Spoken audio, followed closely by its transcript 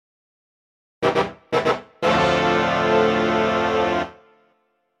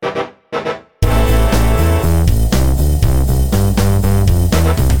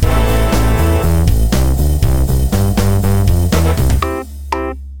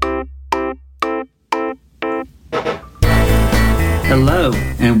Hello,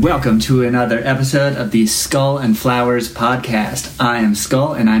 and welcome to another episode of the Skull and Flowers podcast. I am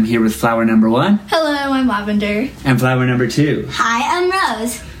Skull, and I'm here with flower number 1. Hello, I'm Lavender. And flower number 2. Hi, I'm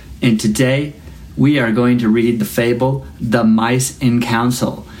Rose. And today, we are going to read the fable, The Mice in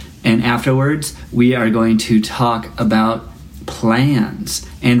Council. And afterwards, we are going to talk about plans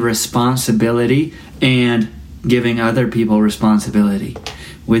and responsibility and giving other people responsibility.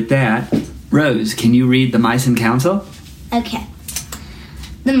 With that, Rose, can you read The Mice in Council? Okay.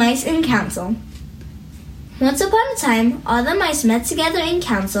 The Mice in Council. Once upon a time, all the mice met together in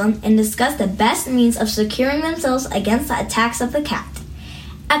council and discussed the best means of securing themselves against the attacks of the cat.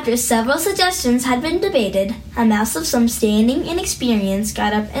 After several suggestions had been debated, a mouse of some standing and experience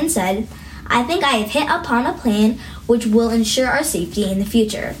got up and said, "I think I have hit upon a plan which will ensure our safety in the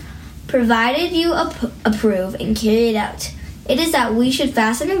future, provided you approve and carry it out. It is that we should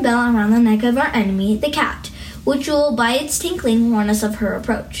fasten a bell around the neck of our enemy, the cat, which will by its tinkling warn us of her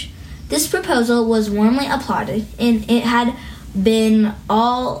approach." This proposal was warmly applauded, and it had been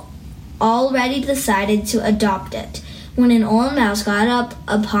already decided to adopt it, when an old mouse got up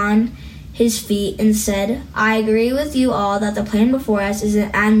upon his feet and said, "I agree with you all that the plan before us is an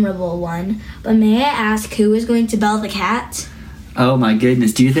admirable one, but may I ask who is going to bell the cat?" Oh my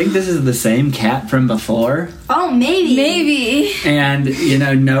goodness, do you think this is the same cat from before? Oh, maybe. Maybe. And,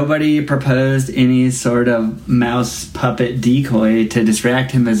 nobody proposed any sort of mouse puppet decoy to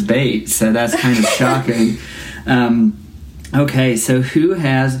distract him as bait, so that's kind of shocking. Okay, so who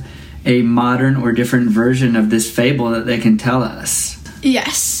has a modern or different version of this fable that they can tell us?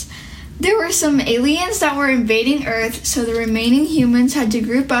 Yes. There were some aliens that were invading Earth, so the remaining humans had to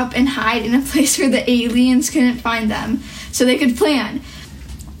group up and hide in a place where the aliens couldn't find them, so they could plan.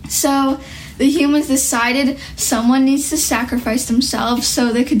 So the humans decided someone needs to sacrifice themselves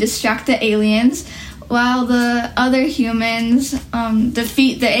so they could distract the aliens, while the other humans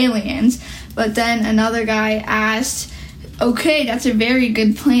defeat the aliens. But then another guy asked, "Okay, that's a very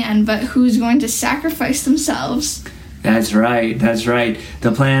good plan, but who's going to sacrifice themselves?" That's right.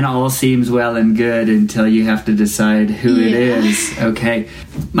 The plan all seems well and good until you have to decide who it is. Okay.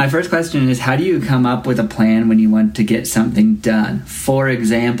 My first question is, how do you come up with a plan when you want to get something done? For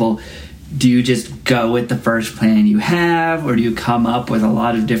example, do you just go with the first plan you have, or do you come up with a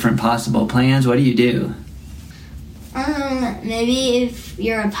lot of different possible plans? What do you do? Maybe if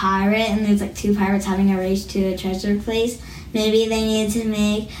you're a pirate and there's like two pirates having a race to a treasure place, maybe they need to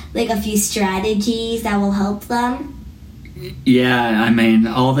make like a few strategies that will help them. Yeah,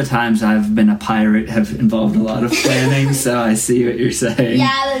 all the times I've been a pirate have involved a lot of planning, so I see what you're saying.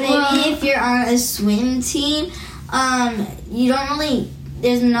 Yeah, but maybe if you're on a swim team,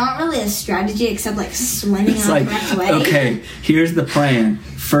 there's not really a strategy except like swimming in the correct way. Okay, here's the plan.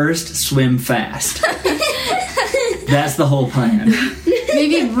 First, swim fast. That's the whole plan.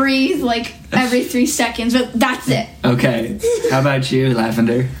 Maybe breathe like every 3 seconds, but that's it. Okay. How about you,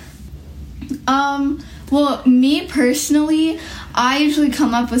 Lavender? Well, me personally, I usually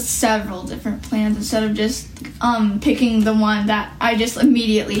come up with several different plans instead of just picking the one that I just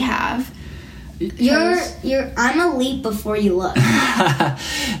immediately have. I'm a leap before you look.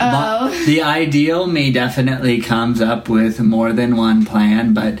 The ideal me definitely comes up with more than one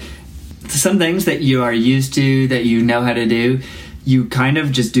plan, but some things that you are used to, that you know how to do, you kind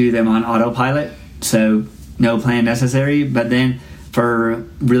of just do them on autopilot, so no plan necessary. But then for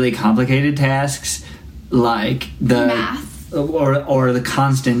really complicated tasks, like the math or the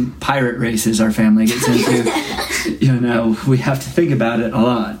constant pirate races our family gets into, we have to think about it a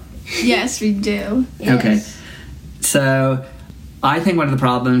lot. Yes, we do. Yes. Okay, so I think one of the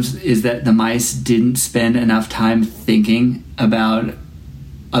problems is that the mice didn't spend enough time thinking about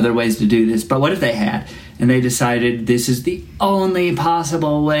other ways to do this. But what if they had, and they decided this is the only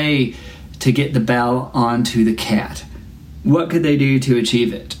possible way to get the bell onto the cat? What could they do to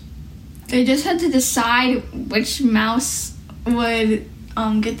achieve it? They just had to decide which mouse would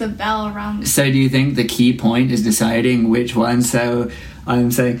get the bell around. So do you think the key point is deciding which one? So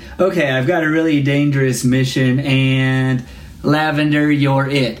I'm saying, okay, I've got a really dangerous mission, and Lavender, you're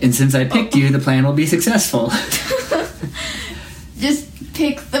it. And since I picked you, the plan will be successful. Just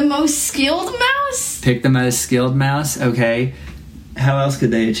pick the most skilled mouse? Pick the most skilled mouse? Okay. How else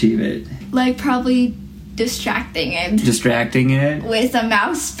could they achieve it? Like, probably distracting it with a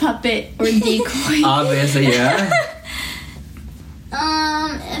mouse puppet or decoy. Obviously, yeah.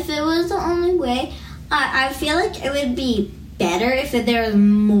 If it was the only way, I feel like it would be better if there was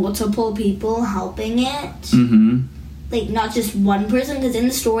multiple people helping it. Mm-hmm. Like, not just one person, because in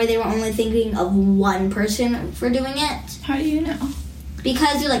the story they were only thinking of one person for doing it. How do you know?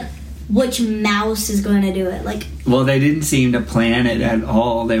 Because you're like, which mouse is going to do it. Like, Well, they didn't seem to plan it at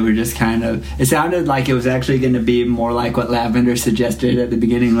all. They were just kind of... It sounded like it was actually going to be more like what Lavender suggested at the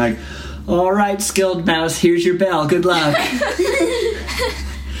beginning, like, all right, skilled mouse, here's your bell. Good luck.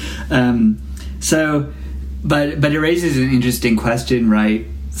 But it raises an interesting question, right?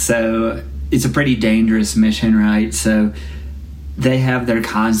 So it's a pretty dangerous mission, right? So they have their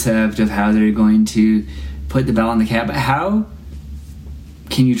concept of how they're going to put the bell on the cat, but how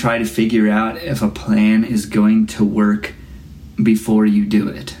can you try to figure out if a plan is going to work before you do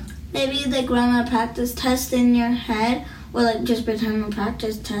it? maybe like run a practice test in your head, or like just pretend a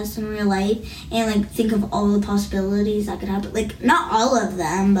practice test in real life, and like think of all the possibilities that could happen. Like not all of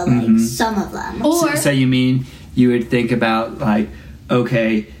them, but like some of them. Or So you mean you would think about like,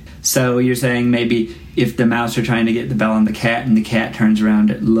 okay, so you're saying maybe if the mouse are trying to get the bell on the cat and the cat turns around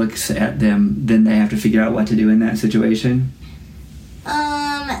and looks at them, then they have to figure out what to do in that situation?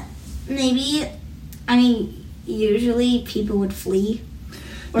 Maybe, I mean, usually people would flee.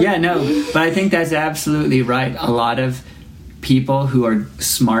 Yeah, no, but I think that's absolutely right. A lot of people who are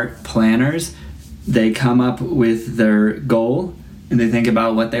smart planners, they come up with their goal and they think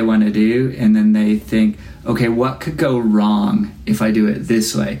about what they want to do, and then they think, okay, what could go wrong if I do it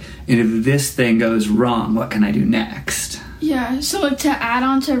this way? And if this thing goes wrong, what can I do next? yeah, so like to add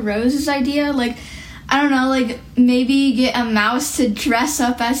on to Rose's idea, like I don't know, like maybe get a mouse to dress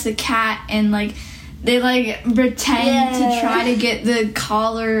up as the cat and like they like pretend to try to get the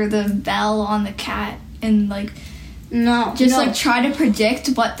collar, the bell on the cat, and like like try to predict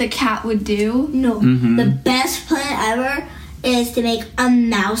what the cat would do. No, the best plan ever is to make a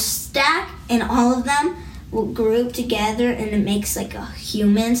mouse stack, and all of them will group together, and it makes like a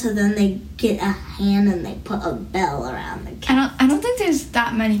human. So then they get a hand and they put a bell around the cat. I don't think there's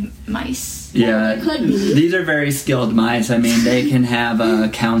that many mice. Yeah, it could be. These are very skilled mice. I mean, they can have a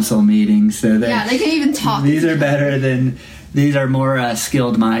council meeting, so they can even talk. These are better than... These are more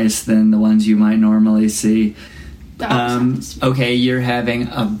skilled mice than the ones you might normally see. Okay, you're having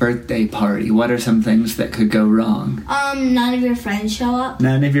a birthday party. What are some things that could go wrong? None of your friends show up.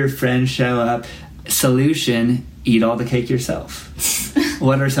 None of your friends show up. Solution, eat all the cake yourself.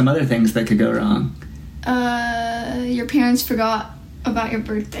 What are some other things that could go wrong? Your parents forgot about your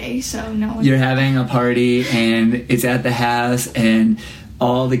birthday, so no one... You're having a party and it's at the house and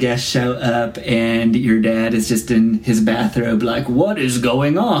all the guests show up and your dad is just in his bathrobe like, what is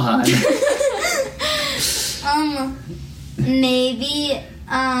going on? Maybe,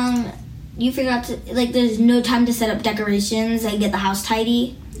 you forgot to, like, there's no time to set up decorations and get the house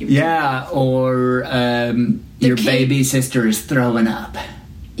tidy. Yeah, or your baby sister is throwing up.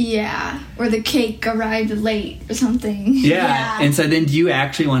 Yeah, or the cake arrived late or something. Yeah, and so then do you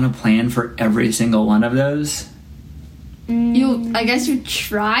actually want to plan for every single one of those? I guess you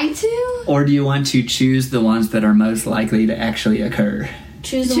try to? Or do you want to choose the ones that are most likely to actually occur?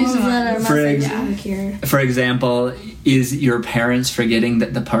 Choose the ones that are most likely to occur. For example, is your parents forgetting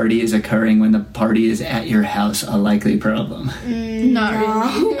that the party is occurring when the party is at your house a likely problem? Not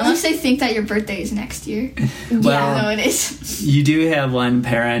really. Unless they think that your birthday is next year. Well, no, it is. You do have one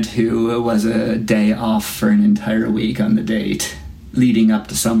parent who was a day off for an entire week on the date leading up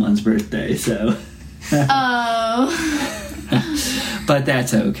to someone's birthday, so... But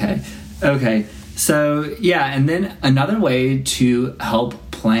that's okay. Okay, so yeah, and then another way to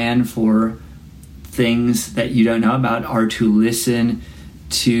help plan for things that you don't know about are to listen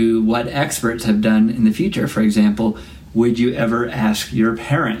to what experts have done in the future. For example, would you ever ask your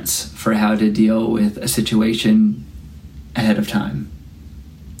parents for how to deal with a situation ahead of time?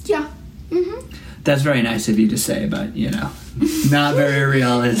 Yeah. That's very nice of you to say, but, you know, not very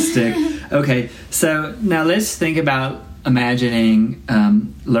realistic. Okay, so now let's think about imagining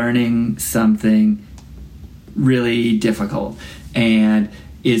learning something really difficult. And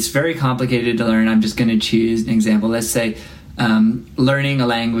it's very complicated to learn. I'm just going to choose an example. Let's say learning a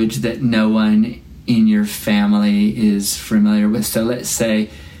language that no one in your family is familiar with. So let's say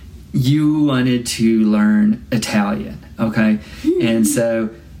you wanted to learn Italian, okay? And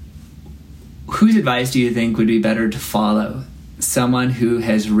so whose advice do you think would be better to follow? Someone who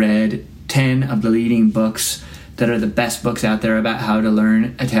has read 10 of the leading books that are the best books out there about how to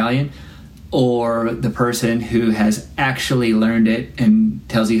learn Italian, or the person who has actually learned it and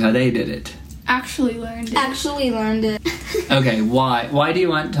tells you how they did it? Actually learned it. Okay, why? Why do you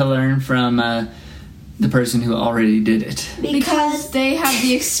want to learn from the person who already did it? Because they have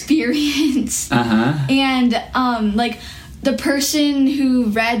the experience. And like the person who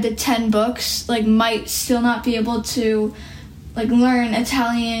read the 10 books like might still not be able to like learn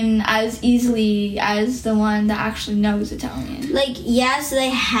Italian as easily as the one that actually knows Italian. Like, yes, they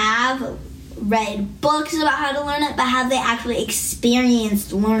have read books about how to learn it, but have they actually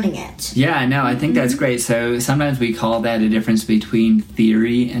experienced learning it? Yeah, no, I think that's great. So sometimes we call that a difference between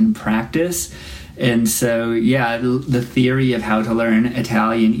theory and practice. And so, yeah, the theory of how to learn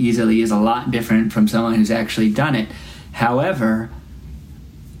Italian easily is a lot different from someone who's actually done it. However,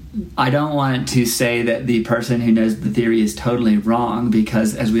 I don't want to say that the person who knows the theory is totally wrong,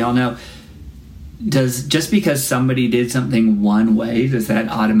 because as we all know, just because somebody did something one way, does that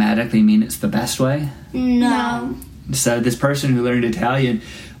automatically mean it's the best way? No. So this person who learned Italian,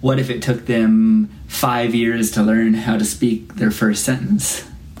 what if it took them 5 years to learn how to speak their first sentence?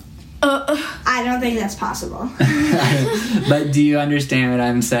 I don't think that's possible. But do you understand what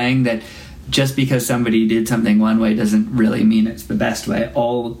I'm saying? That just because somebody did something one way doesn't really mean it's the best way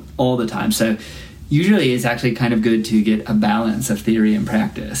all the time. So usually it's actually kind of good to get a balance of theory and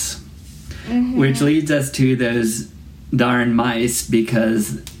practice. Which leads us to those darn mice,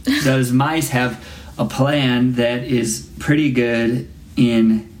 because those mice have a plan that is pretty good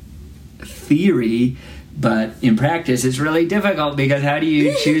in theory, but in practice it's really difficult, because how do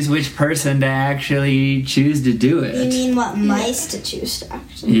you choose which person to actually choose to do it? You mean what mice to choose to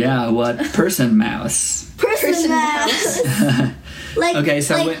actually? Yeah, what person mouse? Person mouse. Okay,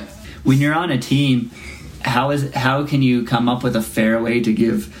 so when you're on a team, how can you come up with a fair way to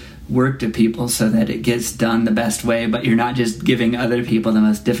give work to people so that it gets done the best way, but you're not just giving other people the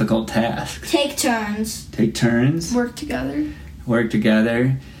most difficult tasks? Take turns. Take turns. Work together.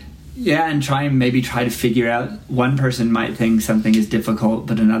 Yeah, and try to figure out, one person might think something is difficult,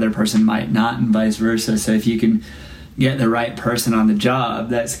 but another person might not, and vice versa. So if you can get the right person on the job,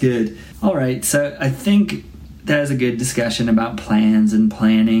 that's good. All right, so I think that was a good discussion about plans and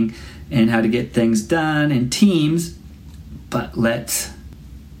planning and how to get things done in teams, but let's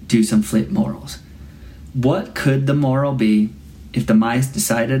do some flip morals. What could the moral be if the mice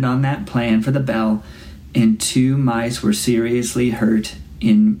decided on that plan for the bell and 2 mice were seriously hurt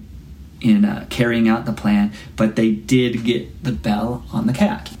in carrying out the plan, but they did get the bell on the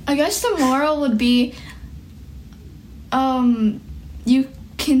cat? I guess the moral would be, you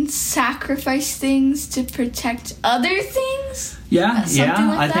can sacrifice things to protect other things. Yeah,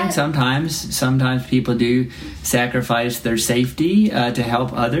 I that. think sometimes people do sacrifice their safety to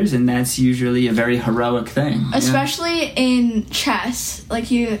help others, and that's usually a very heroic thing. Especially in chess, like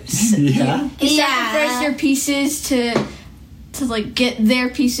you sacrifice your pieces to like get their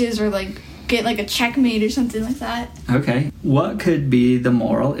pieces, or like get like a checkmate or something like that. Okay, what could be the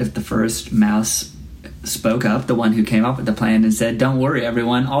moral if the first mouse spoke up, the one who came up with the plan, and said, "Don't worry,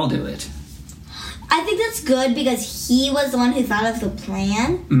 everyone, I'll do it"? I think that's good, because he was the one who thought of the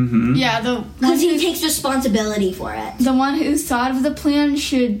plan. Mm-hmm. Yeah, because he takes responsibility for it. The one who thought of the plan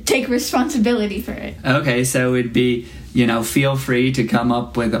should take responsibility for it. Okay, so it'd be, feel free to come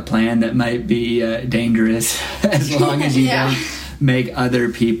up with a plan that might be dangerous, as long as you don't make other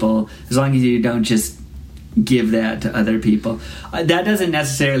people, as long as you don't just give that to other people. That doesn't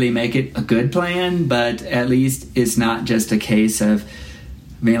necessarily make it a good plan, but at least it's not just a case of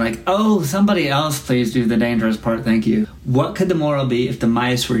being like, oh, somebody else please do the dangerous part, thank you. What could the moral be if the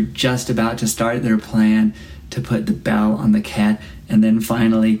mice were just about to start their plan to put the bell on the cat, and then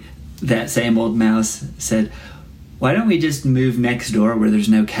finally that same old mouse said, why don't we just move next door where there's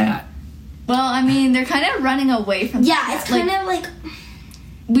no cat? Well, I mean, they're kind of running away from the cat. It's kind of like...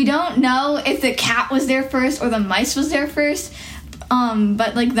 We don't know if the cat was there first or the mice was there first,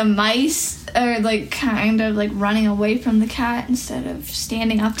 but like the mice are like kind of like running away from the cat instead of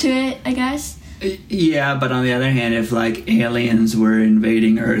standing up to it, I guess. Yeah, but on the other hand, if like aliens were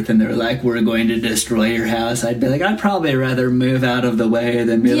invading Earth and they're like, we're going to destroy your house, I'd be like, I'd probably rather move out of the way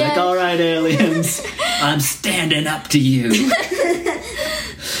than be like, all right, aliens, I'm standing up to you.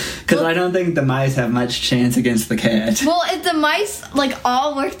 Because I don't think the mice have much chance against the cat. Well, if the mice like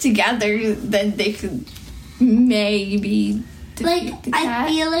all work together, then they could maybe defeat the cat.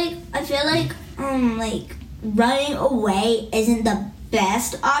 I feel like running away isn't the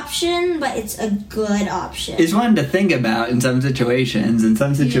best option, but it's a good option. It's one to think about in some situations. In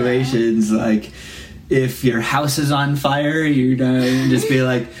some situations, like if your house is on fire, you don't just be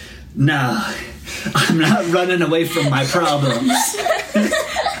like, no, I'm not running away from my problems.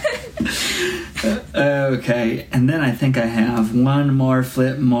 Okay, and then I think I have one more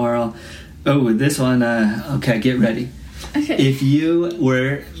flip moral. Oh, this one, okay, get ready. Okay. If you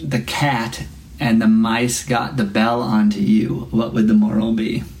were the cat and the mice got the bell onto you, what would the moral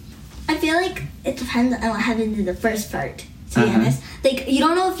be? I feel like it depends on what happened in the first part, to be honest. Like, you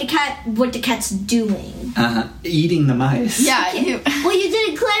don't know if what the cat's doing. Eating the mice. Yeah. Well, you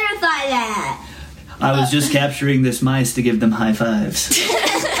didn't clarify that. I was just capturing this mice to give them high fives. Okay,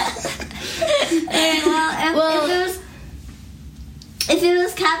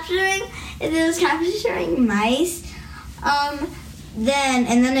 if it was capturing mice,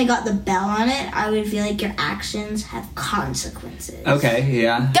 then I got the bell on it, I would feel like your actions have consequences. Okay,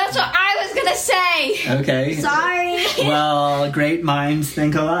 yeah. That's what I was gonna say. Okay. Sorry. Well, great minds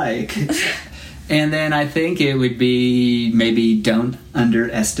think alike. And then I think it would be maybe don't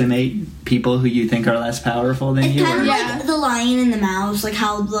underestimate people who you think are less powerful than It's you. kind of Or, like the lion and the mouse, like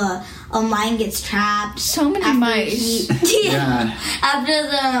how the lion gets trapped. So many after mice. Yeah. After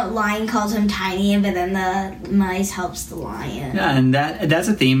the lion calls him tiny, but then the mice helps the lion. Yeah, and that's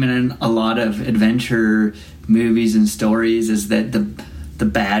a theme in a lot of adventure movies and stories, is that the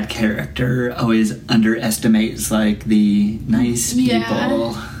bad character always underestimates like the nice people.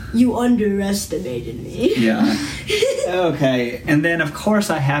 Yeah. You underestimated me. Yeah. Okay. And then of course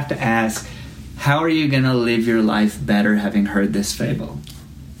I have to ask, how are you gonna live your life better having heard this fable?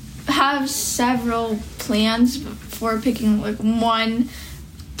 Have several plans before picking like one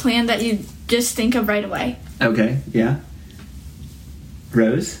plan that you just think of right away. Okay, yeah.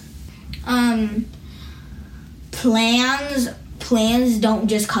 Rose? Plans don't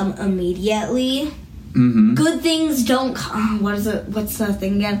just come immediately. Mm-hmm. Good things don't come. What's the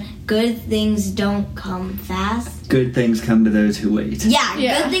thing again? Good things don't come fast. Good things come to those who wait. Yeah,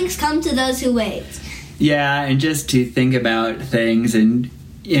 Yeah. good things come to those who wait. Yeah, and just to think about things, and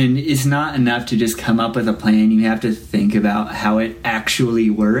it's not enough to just come up with a plan. You have to think about how it actually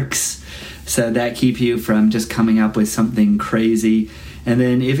works. So that keeps you from just coming up with something crazy. And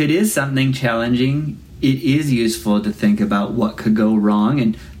then if it is something challenging, it is useful to think about what could go wrong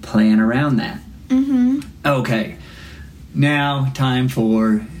and plan around that. Mm-hmm. Okay, now time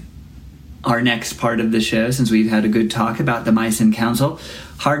for our next part of the show, since we've had a good talk about the Mice in Council.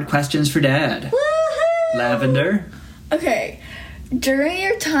 Hard questions for Dad. Woohoo! Lavender? Okay. During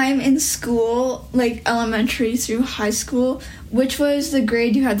your time in school, like elementary through high school, which was the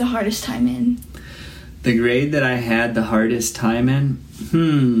grade you had the hardest time in? The grade that I had the hardest time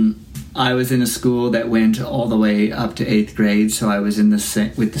in? I was in a school that went all the way up to 8th grade, so I was in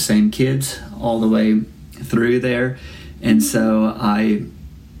with the same kids all the way through there. And so I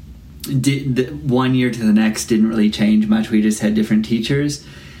did 1 year to the next didn't really change much. We just had different teachers.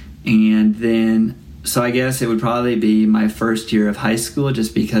 And then, so I guess it would probably be my first year of high school,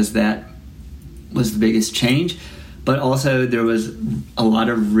 just because that was the biggest change. But also there was a lot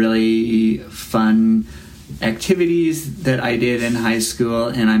of really fun activities that I did in high school,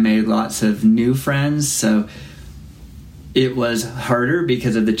 and I made lots of new friends. So it was harder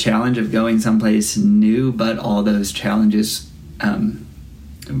because of the challenge of going someplace new, but all those challenges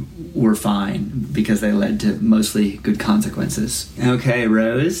were fine because they led to mostly good consequences. Okay,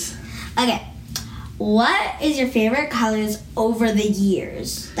 Rose? Okay. What is your favorite colors over the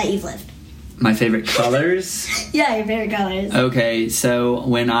years that you've lived? My favorite colors? Yeah, your favorite colors. Okay, so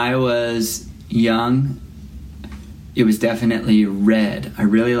when I was young, it was definitely red. I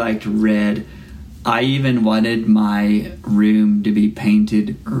really liked red. I even wanted my room to be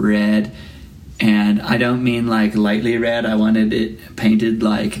painted red. And I don't mean like lightly red. I wanted it painted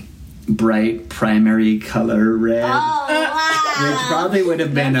like bright primary color red. Oh, wow. Which probably would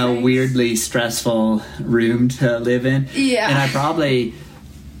have been a weirdly stressful room to live in. Yeah. And I probably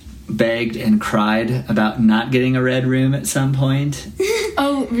begged and cried about not getting a red room at some point.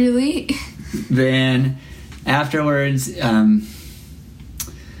 Oh, really? Then afterwards,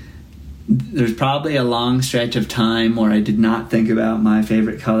 there's probably a long stretch of time where I did not think about my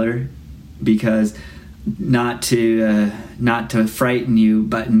favorite color, because not to frighten you,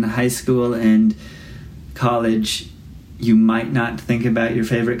 but in high school and college, you might not think about your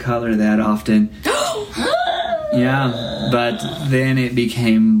favorite color that often. Yeah, but then it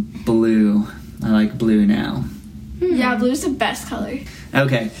became blue. I like blue now. Yeah, blue's the best color.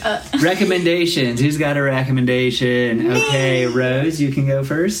 Okay. Recommendations. Who's got a recommendation? Okay, Rose, you can go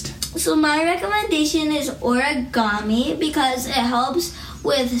first. So my recommendation is origami because it helps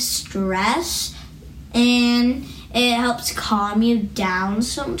with stress and it helps calm you down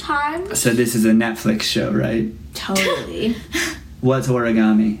sometimes. So this is a Netflix show, right? Totally. What's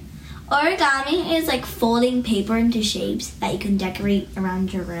origami? Origami is like folding paper into shapes that you can decorate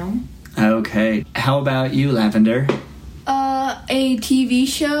around your room. Okay. How about you, Lavender? A TV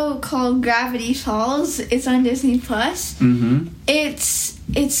show called Gravity Falls. It's on Disney Plus. Mm-hmm.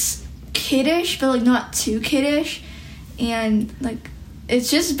 It's kiddish, but like not too kiddish, and like it's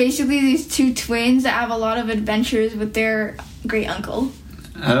just basically these two twins that have a lot of adventures with their great uncle.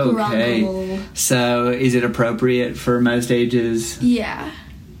 Okay. Grumble. So, is it appropriate for most ages? Yeah.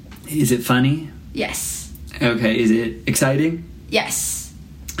 Is it funny? Yes. Okay. Is it exciting? Yes.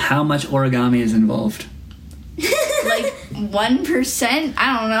 How much origami is involved? Like 1%?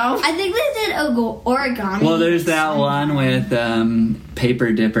 I don't know. I think they did origami. Well, there's that one with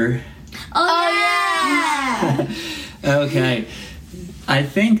Paper Dipper. Oh, yeah. Okay. I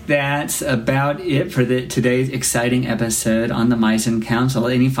think that's about it for today's exciting episode on the Meissen Council.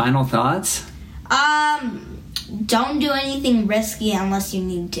 Any final thoughts? Don't do anything risky unless you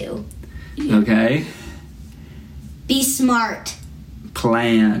need to. Okay. Be smart.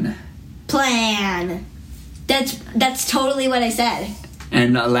 Plan. That's totally what I said.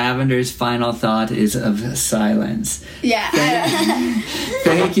 And Lavender's final thought is of silence. Yeah.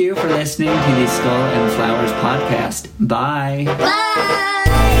 Thank you for listening to the Skull and Flowers podcast. Bye. Bye.